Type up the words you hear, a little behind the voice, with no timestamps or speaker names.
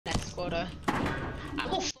soda. I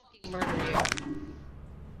will fucking murder you.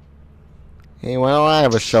 Hey, why don't I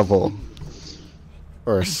have a shovel?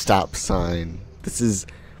 Or a stop sign? This is...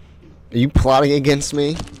 Are you plotting against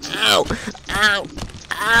me? Ow! Ow!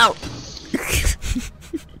 Ow!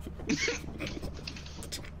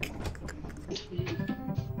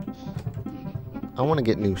 I want to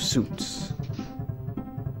get new suits.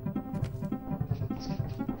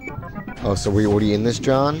 Oh, so we're already in this,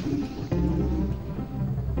 John?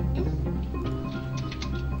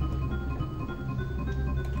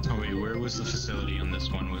 Oh wait, where was the facility on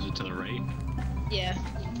this one? Was it to the right? Yeah.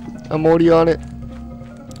 I'm already on it.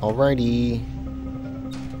 Alrighty.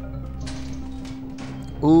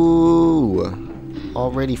 Ooh.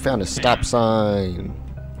 Already found a stop sign.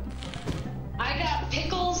 I got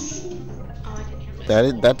pickles. Oh, I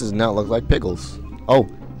didn't hear That does not look like pickles. Oh.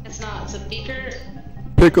 It's not. It's a beaker.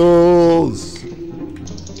 Pickles!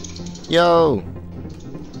 Yo!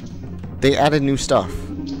 They added new stuff.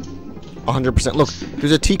 100%. Look,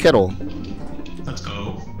 there's a tea kettle. Let's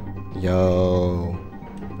go. Yo.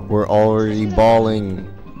 We're already balling.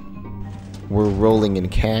 We're rolling in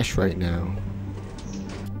cash right now.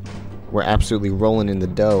 We're absolutely rolling in the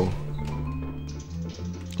dough.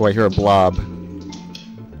 Oh, I hear a blob. Oh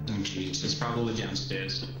jeez, it's probably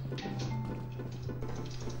downstairs.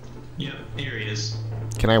 Yep, here he is.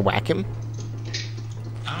 Can I whack him?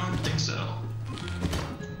 I don't think so.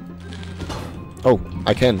 Oh,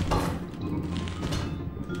 I can.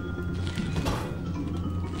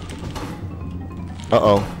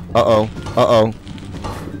 Uh-oh. Uh-oh. Uh-oh.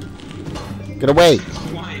 Get away!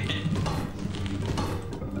 Quiet.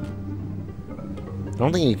 I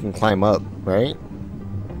don't think he can climb up, right?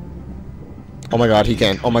 Oh my god, he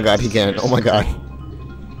can. Oh my god, he can. Oh my god.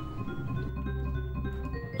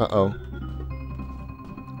 Uh-oh.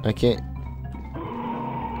 I can't.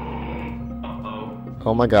 Uh-oh.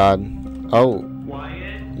 Oh my god. Oh.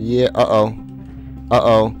 Quiet. Yeah, uh-oh.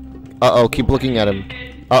 Uh-oh. Uh-oh, keep looking at him.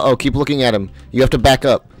 Uh-oh, keep looking at him. You have to back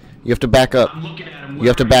up. You have to back up. I'm looking at him. You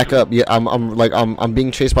have to back up. Yeah, I'm being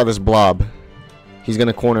chased by this blob. He's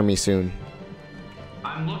gonna corner me soon.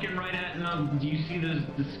 I'm looking right at him. Do you see this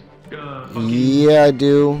fucking... Yeah, I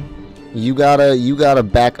do. You gotta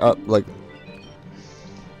back up, like...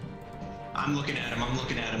 I'm looking at him. I'm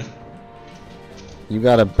looking at him. You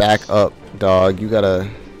gotta back up, dog. You gotta...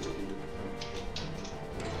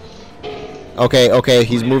 Okay, okay,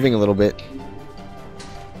 he's moving a little bit.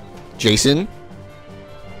 Jason?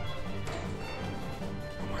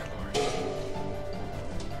 Oh my lord.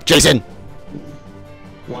 Jason!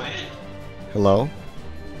 Wyatt? Hello?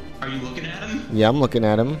 Are you looking at him? Yeah, I'm looking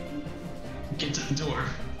at him. Get to the door.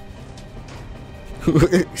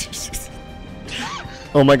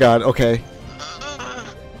 Oh my god, okay.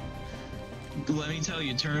 Let me tell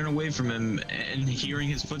you, turning away from him and hearing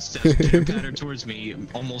his footsteps patter towards me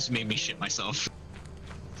almost made me shit myself.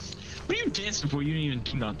 What are you dancing for? You didn't even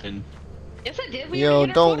do nothing. Yes, I did. Yo,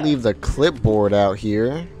 don't leave the clipboard out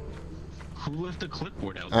here. Who left the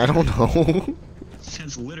clipboard out? I don't know.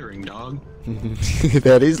 That's littering, dog.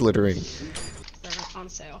 That is littering. They're on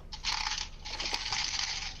sale.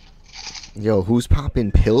 Yo, who's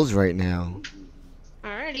popping pills right now?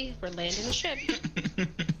 Alrighty, we're landing the ship.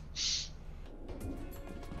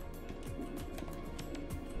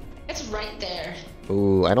 It's right there.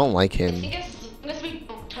 Ooh, I don't like I him. think as long as we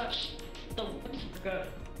don't touch the lips, we're good.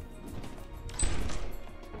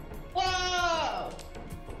 Whoa!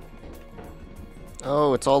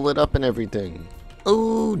 Oh, it's all lit up and everything.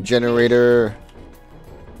 Ooh, generator.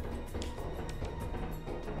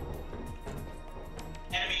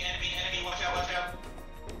 Enemy, watch out.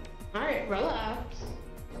 Alright, relax.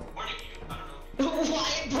 Warning you, I don't know. Why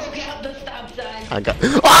it broke out the stop sign? I got.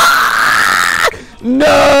 Ah!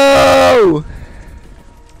 No!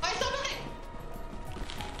 I saw nothing!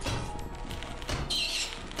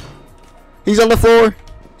 He's on the floor.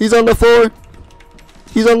 He's on the floor.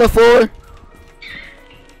 He's on the floor.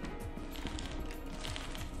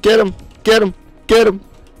 Get him. Get him. Get him.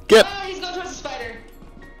 Get. Oh, he's going towards the spider.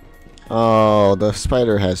 Oh, the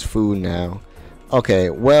spider has food now.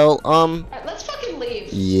 Okay, well, Alright, let's fucking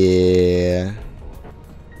leave. yeah.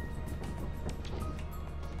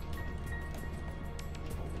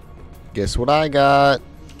 Guess what I got?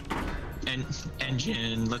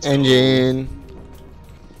 Engine, let's Engine.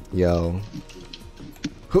 Yo.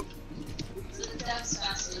 That's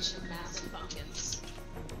fascination, massive pumpkins.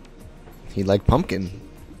 He like pumpkin.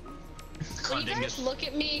 go. When you guys look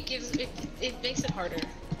at me, it makes it harder.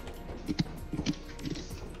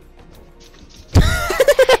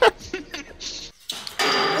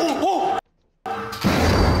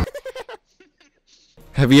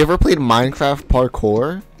 Have you ever played Minecraft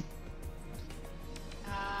parkour?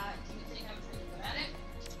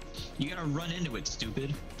 You gotta run into it,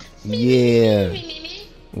 stupid. Yeah.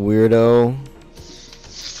 Weirdo.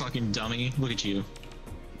 Fucking dummy. Look at you.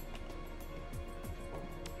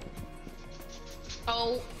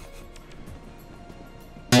 Oh.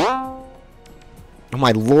 Oh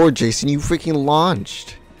my lord, Jason, you freaking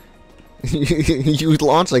launched. You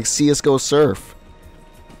launched like CSGO Surf.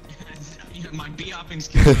 My B-hopping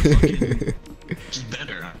skills are fucking just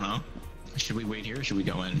better, I don't know. Should we wait here or should we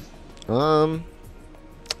go in?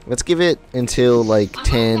 Let's give it until like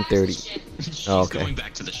 10:30. She's Oh, okay. going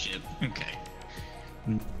back to the ship. Okay.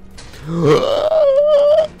 What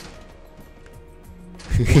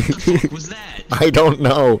the fuck was that? I don't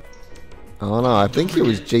know. I don't know. I think it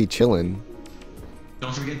was Jay chillin'.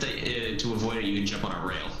 Don't forget that to avoid it, you can jump on a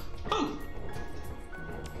rail. Oh!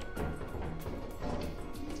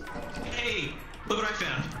 Hey! Look what I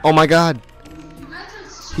found! Oh my god.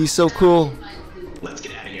 He's so cool. Let's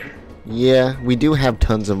get out of here. Yeah, we do have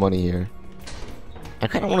tons of money here. I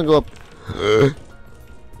kind of want to go up. Oh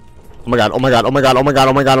my god, oh my god, oh my god, oh my god,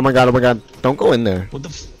 oh my god, oh my god, oh my god. Don't go in there. What the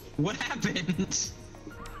what happened?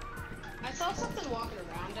 I saw something walking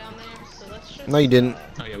around down there, so let's just... No, you didn't.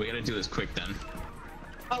 Oh yeah, we gotta do this quick then.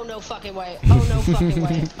 Oh no fucking way. Oh no fucking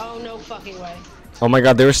way. Oh no fucking way. Oh my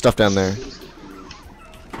god, there was stuff down there.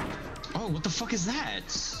 Oh, what the fuck is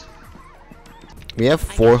that? We have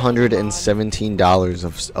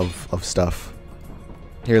 $417 of stuff.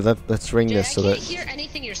 Here, let's ring Dude, this so I that... can't hear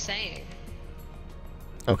anything you're saying.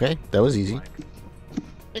 Okay, that was easy.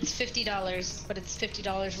 It's $50, but it's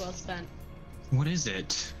 $50 well spent. What is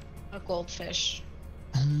it? A goldfish.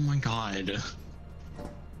 Oh my god.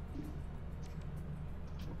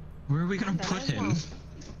 Where are we gonna put him?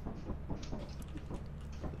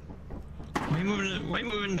 Why are you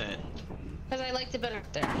moving that? Because I liked it better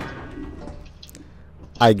up there.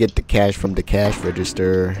 I get the cash from the cash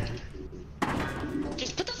register.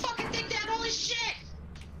 Just put the fucking thing down, holy shit!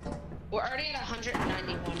 We're already at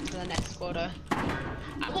 191 for the next quota.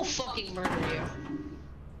 I will fucking murder you.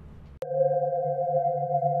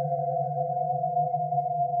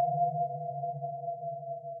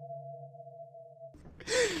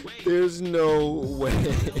 There's no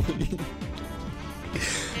way.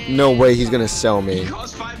 No way he's gonna sell me. He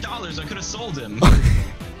cost $5. I could have sold him.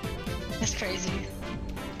 That's crazy.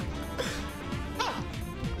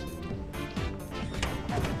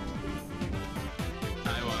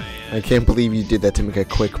 I can't believe you did that to make a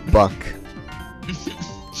quick buck.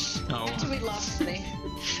 Oh. After we lost money.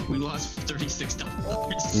 We lost $36.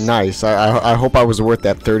 Nice. I hope I was worth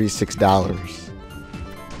that $36.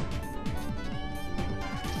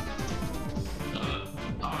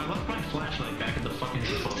 I left my flashlight back at the fucking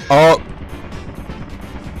Oh.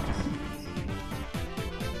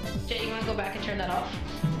 Jay, you wanna go back and turn that off?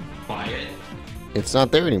 Quiet. It's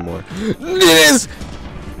not there anymore. It is!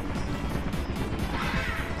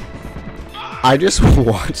 I just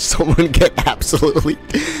watched someone get absolutely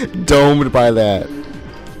domed by that.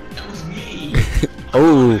 That was me.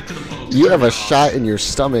 Oh, you have a shot in your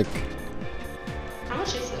stomach. How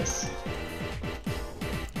much is this?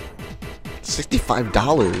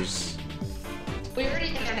 $65. We already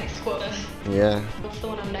hit our next quota. Yeah. What's the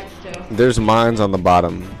one I'm next to? There's mines on the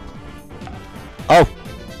bottom. Oh!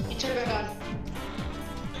 You turn it back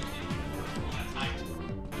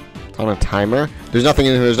on. On a timer? There's nothing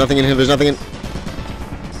in here, there's nothing in here, there's nothing in...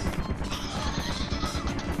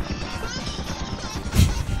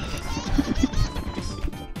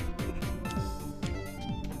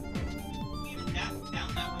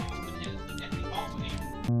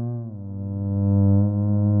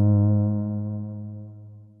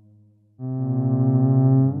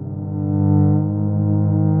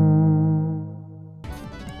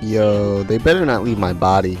 Yo, they better not leave my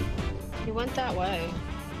body. You went that way.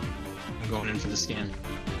 I'm going in for the scan.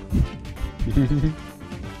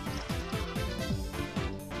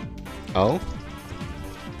 Oh?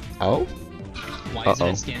 Oh? Why isn't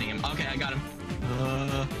it scanning him? Okay, I got him.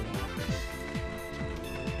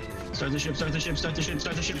 Start the ship, start the ship, start the ship,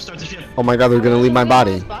 start the ship, start the ship. Oh my god, they're gonna leave my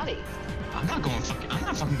body. I'm not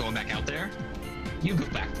fucking going back out there. You go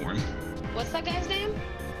back for him. What's that guy's name?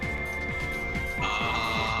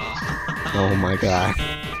 Oh my god.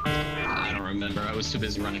 I don't remember. I was too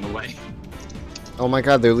busy running away. Oh my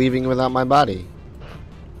god, they're leaving without my body.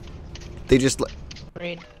 They just...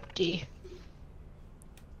 Grade D.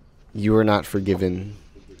 You are not forgiven.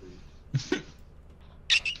 I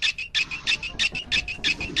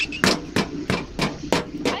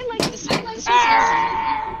like this one. This one's easy.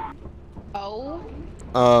 Oh?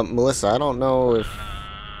 Melissa, I don't know if...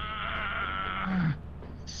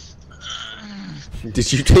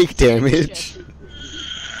 Did you take damage?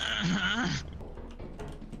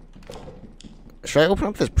 should I open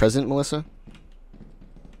up this present, Melissa?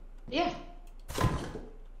 Yeah.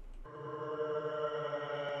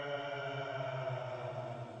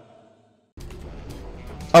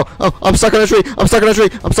 Oh, I'm stuck on a tree. I'm stuck on a tree.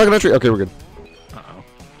 I'm stuck on a tree. Okay, we're good. Uh-oh.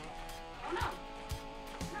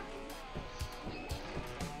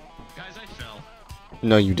 Guys, I fell.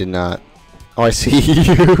 No, you did not. Oh, I see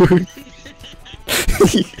you.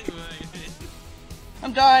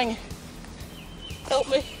 I'm dying. Help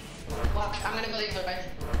me. Well, I'm gonna go the other way.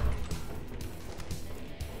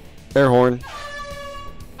 Air horn.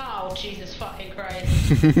 Oh, Jesus fucking Christ.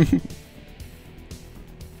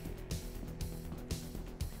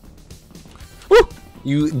 Woo!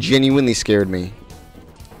 You genuinely scared me.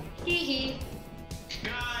 Hee hee.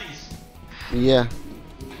 Guys! Yeah.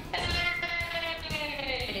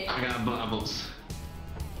 Hey. I got bubbles.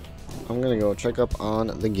 I'm gonna go check up on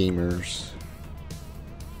the gamers.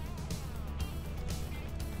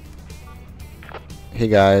 Hey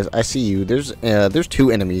guys, I see you. There's 2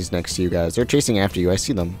 enemies next to you guys. They're chasing after you. I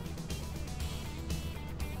see them.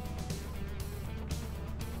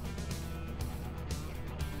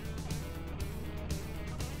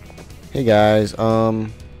 Hey guys, I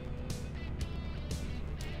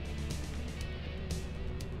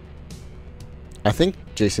think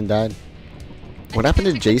Jason died. What happened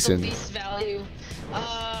to Jason? Beast value.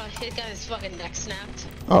 His guy's fucking neck snapped.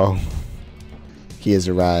 Oh. He has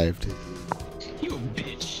arrived. You a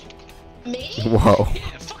bitch. Me? Whoa.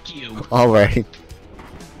 Yeah, fuck you. Alright.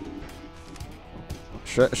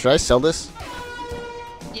 Should I sell this?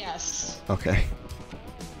 Yes. Okay.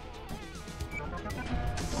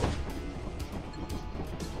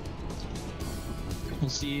 We'll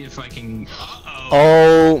see if I can. Uh-oh.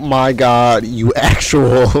 Oh my god, you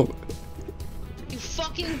actual. You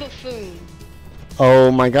fucking buffoon. Oh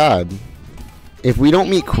my god. If we don't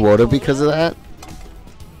meet quota because of that,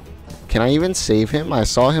 can I even save him? I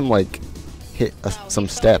saw him like hit No, some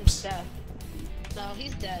he's steps. dead. No,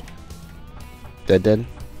 he's dead. Dead. Dead.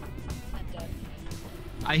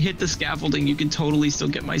 I hit the scaffolding. You can totally still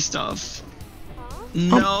get my stuff. I'm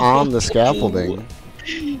No. on the scaffolding.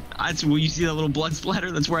 That's where you see that little blood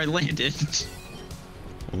splatter. That's where I landed.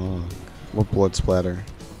 Hold on. What blood splatter?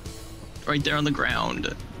 Right there on the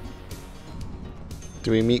ground.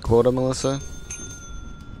 Do we meet quota, Melissa?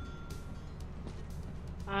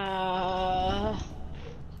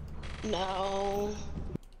 No.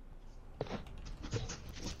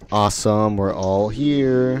 Awesome, we're all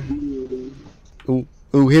here. Ooh,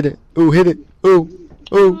 ooh, hit it. Ooh, hit it. Ooh,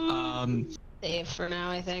 ooh. Save for now,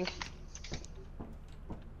 I think.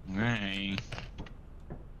 Right.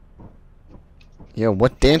 Yeah,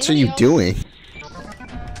 what dance are you Anybody doing?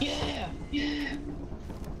 Yeah. Yeah.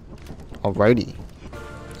 Alrighty.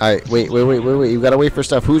 Alright, wait. You gotta wait for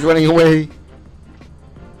stuff. Who's running away?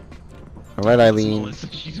 Alright, Eileen.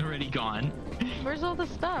 Melissa, she's already gone. Where's all the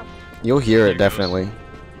stuff? You'll hear There it, it goes. definitely.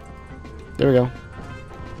 There we go.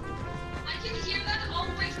 I can hear that all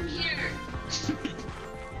the way from here.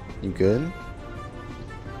 You good?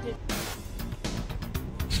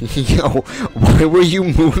 Yo, why were you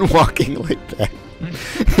moonwalking like that?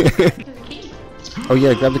 Oh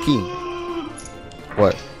yeah, grab the key.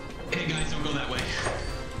 What? Hey guys, don't go that way.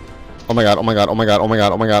 Oh my god, oh my god, oh my god, oh my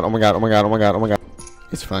god, oh my god, oh my god, oh my god, oh my god, oh my god.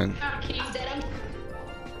 It's fine.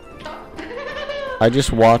 I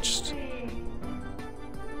just watched.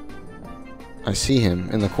 I see him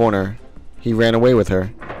in the corner. He ran away with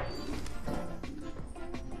her.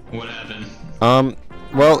 What happened?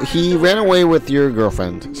 Well, he ran away with your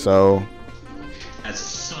girlfriend, so. That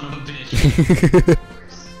son of a bitch.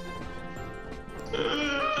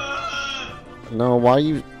 No, why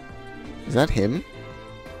you. Is that him?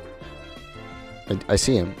 I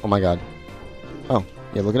see him. Oh my god. Oh,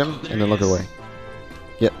 yeah, look at him, and then look away.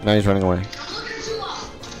 Yep, now he's running away.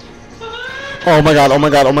 Oh my god, oh my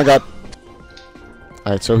god, oh my god.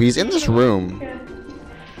 Alright, so he's in this room.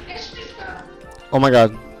 Oh my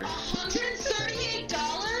god.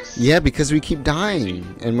 $138? Yeah, because we keep dying,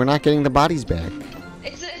 and we're not getting the bodies back.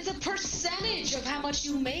 It's a percentage of how much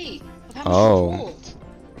you made. Of how much Oh. you pulled.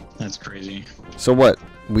 That's crazy. So what?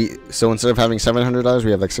 So instead of having $700,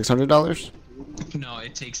 we have like $600? No,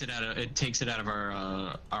 it takes it out of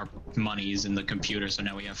our monies in the computer. So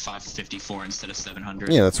now we have 554 instead of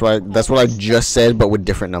 700. Yeah, that's what I just said, but with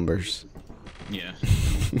different numbers. Yeah.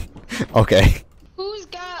 Okay. Who's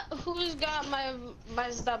got my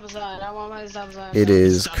stop sign? I want my stop sign. It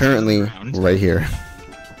is Stop currently around. right here.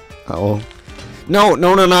 Uh-oh. No,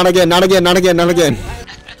 not again. I need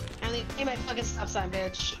my fucking stop sign,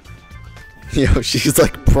 bitch. Yo, she's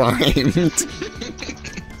like primed.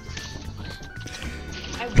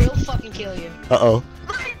 I will fucking kill you. Uh-oh.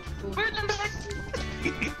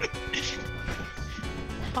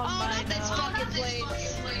 Oh, not this fucking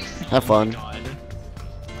place. Have fun. Oh my God.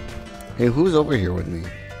 Hey, who's over here with me?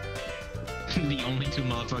 The only two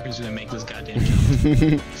motherfuckers who make this goddamn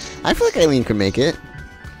jump. I feel like Eileen could make it.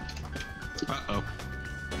 Uh-oh.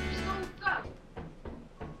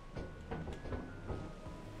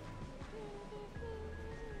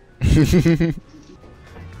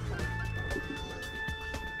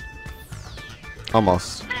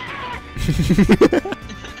 Almost.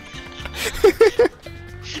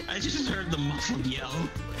 I just heard the muffled yell.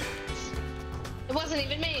 It wasn't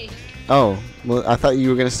even me. Oh, well, I thought you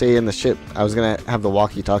were gonna stay in the ship. I was gonna have the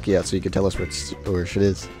walkie-talkie out so you could tell us where shit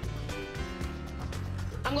is.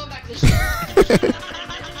 I'm going back to the ship.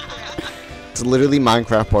 It's literally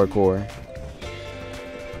Minecraft parkour.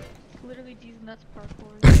 Literally these nuts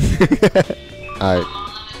parkour. Alright.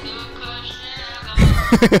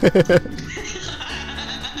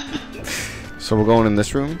 So we're going in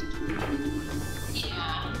this room?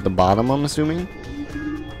 The bottom, I'm assuming?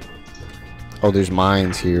 Oh, there's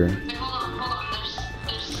mines here.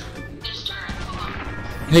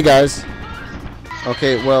 Hey guys.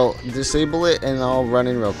 Okay, well, disable it and I'll run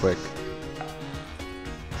in real quick.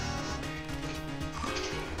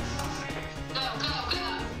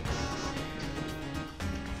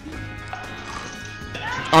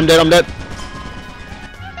 I'm dead, I'm dead.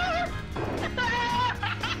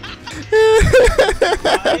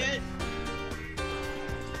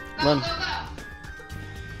 Run.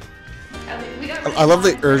 I love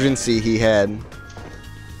the urgency he had.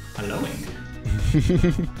 Hello.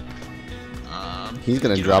 He's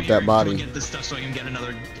gonna drop that body. Get this stuff so I can get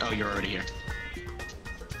another. Oh, you're already here.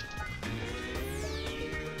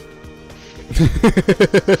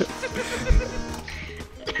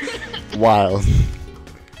 Wild.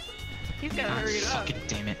 He's gotta hurry it up. Fucking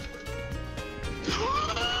damn it.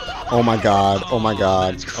 Oh my god, oh my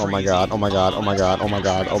god, that's oh my crazy. god, oh my god, oh my god, oh my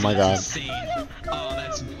god, oh my god. Insane. Oh,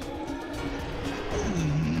 that's.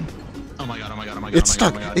 Oh my god, oh my god, oh my god. It's oh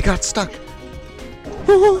my stuck, God, oh my god. it got stuck.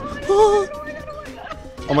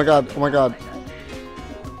 Oh my god, oh my god.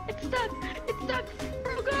 It's stuck! It's stuck!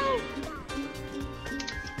 Bro, go!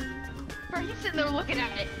 Bro, he's sitting there looking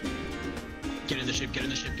at it. Get in the ship, get in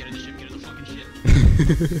the ship, get in the ship, get in the fucking ship.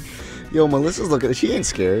 Yo, Melissa's looking, she ain't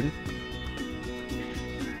scared.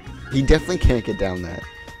 He definitely can't get down that.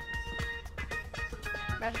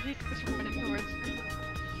 Imagine he's just running towards.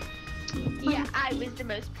 Yeah, I was the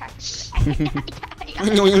most practical.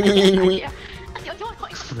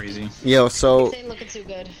 Crazy. Yo, so This ain't looking too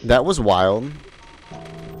good. that was wild.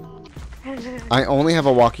 I only have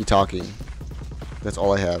a walkie-talkie. That's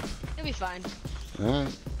all I have. It'll be fine.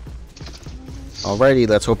 Alright. Alrighty,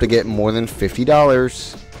 let's hope to get more than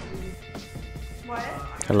 $50. What?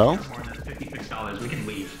 Hello? More than $56, we can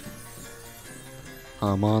leave.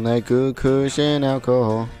 I'm on that good cushion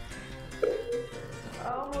alcohol.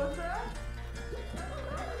 Oh, what's that?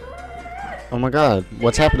 Oh my god,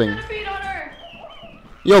 what's happening? Feet on her.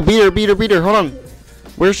 Yo, beat her, beat her, beat her, hold on.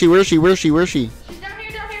 Where is she, where is she, where is she, where is she? She's down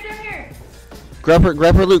here, down here, down here. Grab her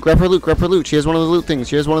loot, grab her loot, grab her loot. She has one of the loot things.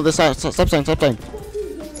 She has one of the stop sign, stop sign.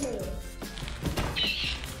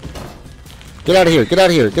 Get out of here, get out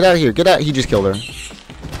of here, get out of here, get out. He just killed her.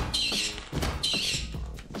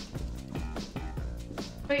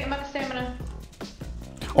 Wait, I'm out of stamina.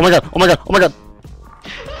 Oh my god, oh my god, oh my god.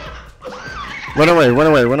 Run away, run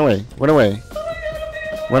away, run away, run away.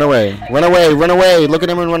 Run away, run away, run away. Look at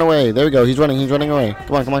him and run away. There we go, he's running away.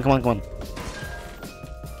 Come on, come on, come on, come on.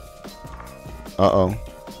 Uh-oh.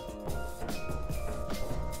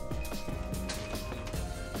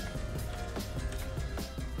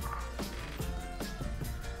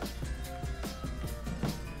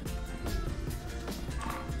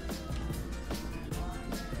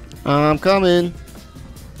 I'm coming.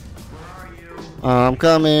 I'm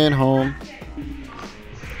coming home.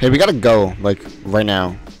 Hey, we gotta go, like, right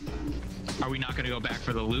now. Are we not gonna go back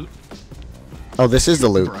for the loot? Oh, this is the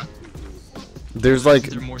loot. Bruh. There's like,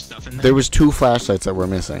 Is there more stuff in there? there was 2 flashlights that were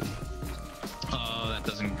missing. Oh, that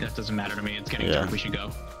doesn't matter to me. It's getting Yeah. dark. We should go.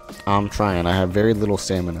 I'm trying. I have very little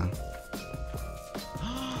stamina.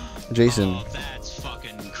 Jason, Oh, that's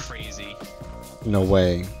fucking crazy. no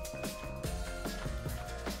way.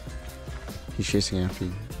 He's chasing after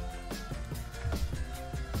you.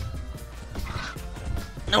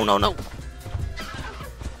 No, no, no.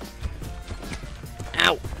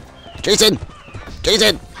 Ow. Jason!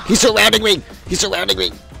 Jason! He's surrounding me! He's surrounding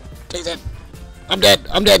me! Jason! I'm dead!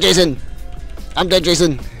 I'm dead, Jason! I'm dead,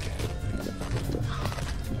 Jason!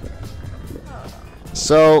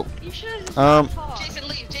 So, You should have just talked. Jason,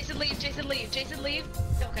 leave. Jason, leave. Jason, leave. Jason, leave.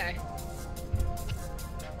 Okay.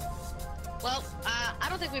 Well, I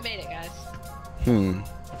don't think we made it, guys.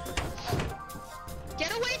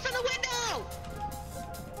 Get away from the window!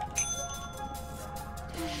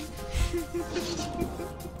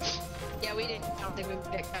 Yeah, we didn't. I don't think we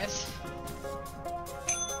made it, guys.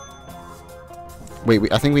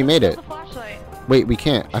 Wait, I think we made it. The flashlight. Wait, we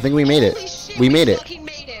can't. I think we made it. Holy shit, We made it. fucking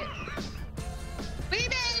made it. We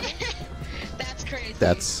made it! That's crazy.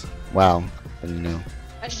 That's wow. I didn't know.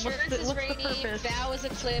 Assurance What's is the rainy, purpose? Vow is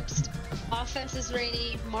eclipsed, Offense is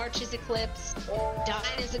rainy, March is eclipsed,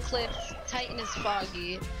 Dine is eclipsed, Titan is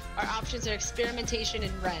foggy. Our options are experimentation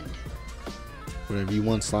and rend. Whatever you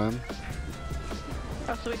want, slime.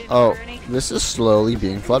 Oh, so we didn't Oh, order any? this is slowly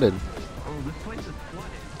being flooded. Oh, this place is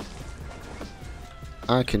flooded.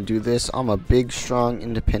 I can do this. I'm a big, strong,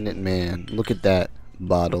 independent man. Look at that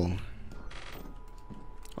bottle.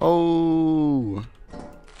 Oh,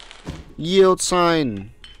 yield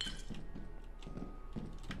sign.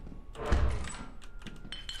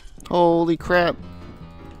 Holy crap.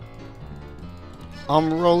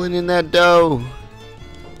 I'm rolling in that dough.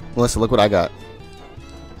 Melissa, look what I got.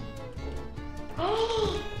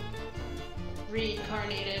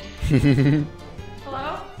 Reincarnated.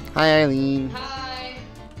 Hello? Hi, Eileen. Hi.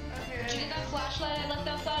 Did you get that flashlight I left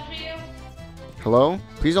outside for you? Hello?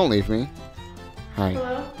 Please don't leave me. Hi.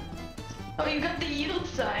 Hello? Oh, you got the yield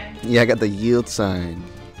sign. Yeah, I got the yield sign.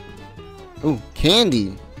 Ooh,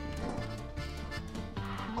 candy.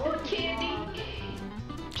 Oh, candy.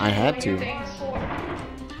 I had to. Thanks.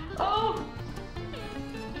 Oh!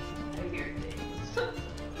 I hear things.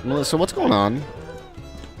 Melissa, what's going on?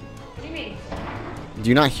 What do you mean? Do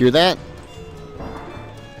you not hear that?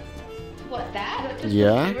 What, that?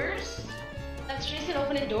 Yeah. Doors? That's Jason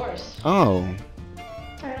opening doors. Oh.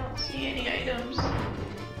 I don't see any items.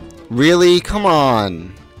 Really? Come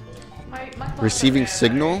on. My phone's Receiving red,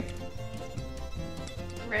 signal?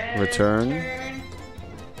 Red, Return.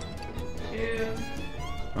 Two.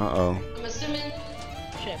 Uh-oh. I'm assuming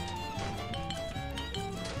ship.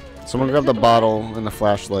 Someone grab the bottle and the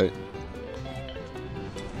flashlight.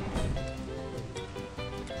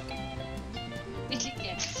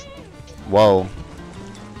 Yes. Whoa.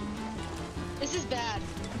 This is bad.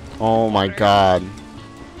 Oh my god.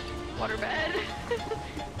 Waterbed.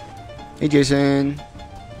 Hey, Jason.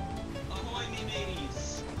 Ahoy, me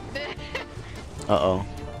mateys. Uh-oh.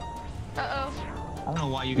 Uh-oh. I don't know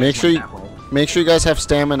why you guys Make sure went you that way. make sure you guys have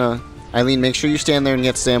stamina. Eileen, make sure you stand there and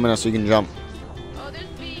get stamina so you can jump. Oh, there's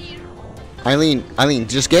bees. Eileen,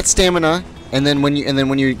 just get stamina, and then when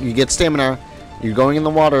you get stamina, you're going in the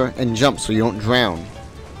water and jump so you don't drown.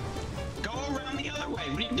 Go around the other way.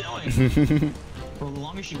 What are you doing? Well, the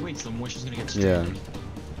longer she waits, the more she's gonna get Yeah. stupid.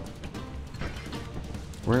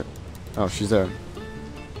 Where? Oh, she's there.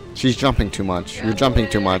 She's jumping too much. You're jumping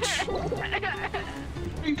too much.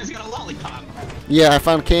 You guys got a lollipop. Yeah, I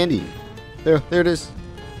found candy. There it is.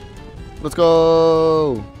 Let's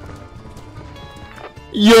go.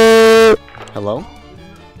 Yeah. Hello?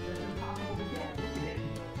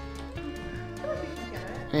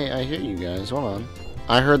 Hey, I hear you guys. Hold on.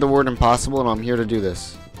 I heard the word impossible and I'm here to do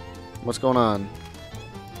this. What's going on?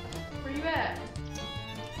 Where you at?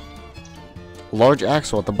 Large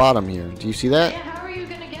axle at the bottom here. Do you see that? Yeah, how are we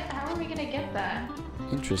gonna get that?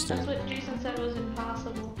 Interesting. That's what Jason said was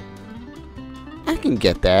impossible. I can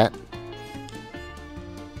get that.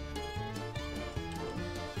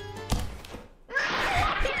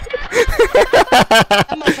 That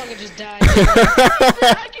motherfucker just died.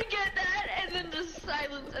 I can get that, and then just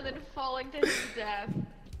silence, and then falling to his death.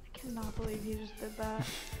 I cannot believe he just did that.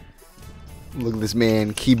 Look at this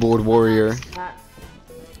man, keyboard warrior.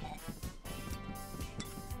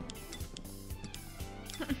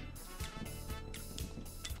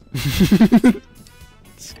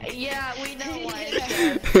 Yeah, we know why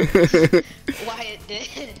it did. Why it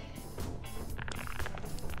did.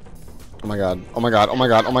 Oh my god. Oh my god. Oh my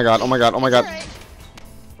god. Oh my god. Oh my god. Oh my god. Alright.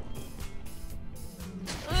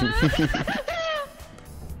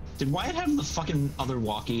 Did Wyatt have the fucking other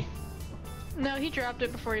walkie? No, he dropped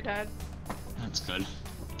it before he died. That's good.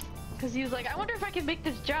 Because he was like, I wonder if I can make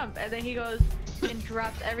this jump. And then he goes and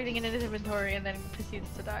drops everything in his inventory and then proceeds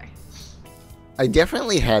to die. I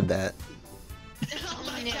definitely had that. Oh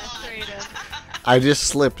my Yeah, god. sure he did. I just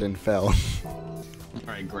slipped and fell.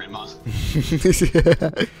 Alright, Grandma.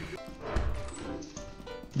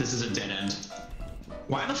 This is a dead end.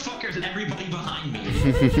 Why the fuck is everybody behind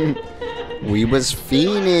me? We was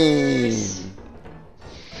fiending.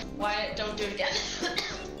 Wyatt, don't do it again.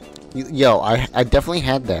 Yo, I definitely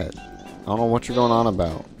had that. I don't know what you're going on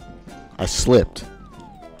about. I slipped.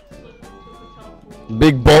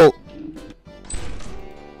 Big bolt.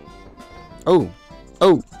 Oh.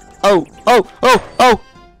 Oh. Oh. Oh!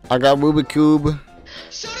 I got Rubik Cube.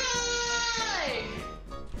 So did I!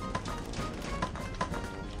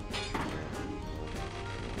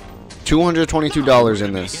 $222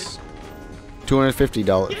 in this.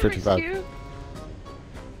 $250, 55. Cute.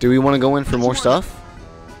 Do we want to go in for more stuff?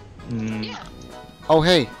 Yeah. Oh,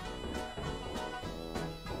 hey.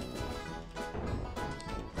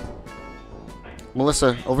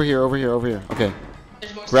 Melissa, over here. Okay.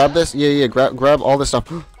 There's more Grab stuff? this. Yeah. Grab all this stuff.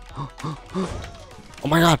 Oh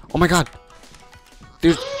my god.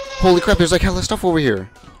 There's, holy crap, there's like hella stuff over here.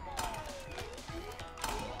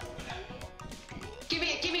 Give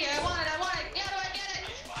me it, I want it. Yeah, do I get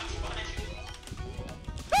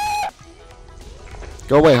it?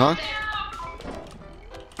 Go away, huh?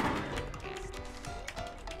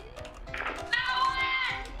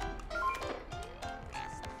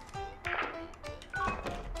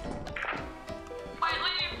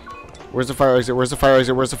 Where's the fire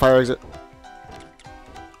exit?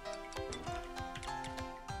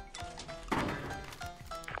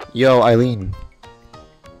 Yo, Eileen.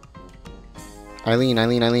 Eileen.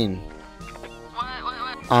 What?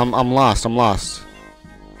 I'm lost. Okay,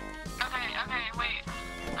 wait.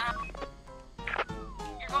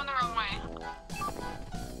 You're going the wrong way.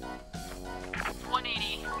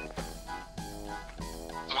 180.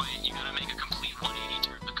 Wyatt, you gotta make a complete 180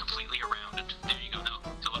 turn, but completely around it. There you go. No,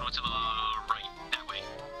 it's a little to the right. That way.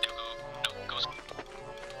 No, go.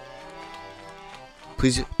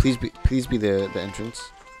 Please be the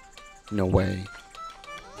entrance. No way.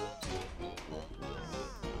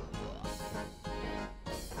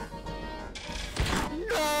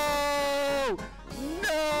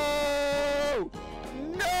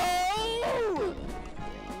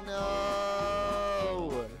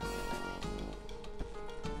 No!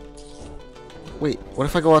 Wait, what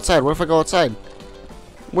if I go outside? Where's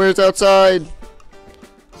outside?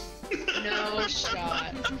 No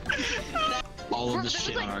shot. All of the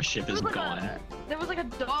shit on our ship is gone. There was like a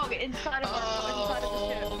dog inside of the Oh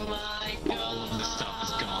ship. my god. All of the stuff is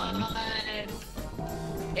gone.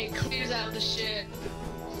 It clears out the shit.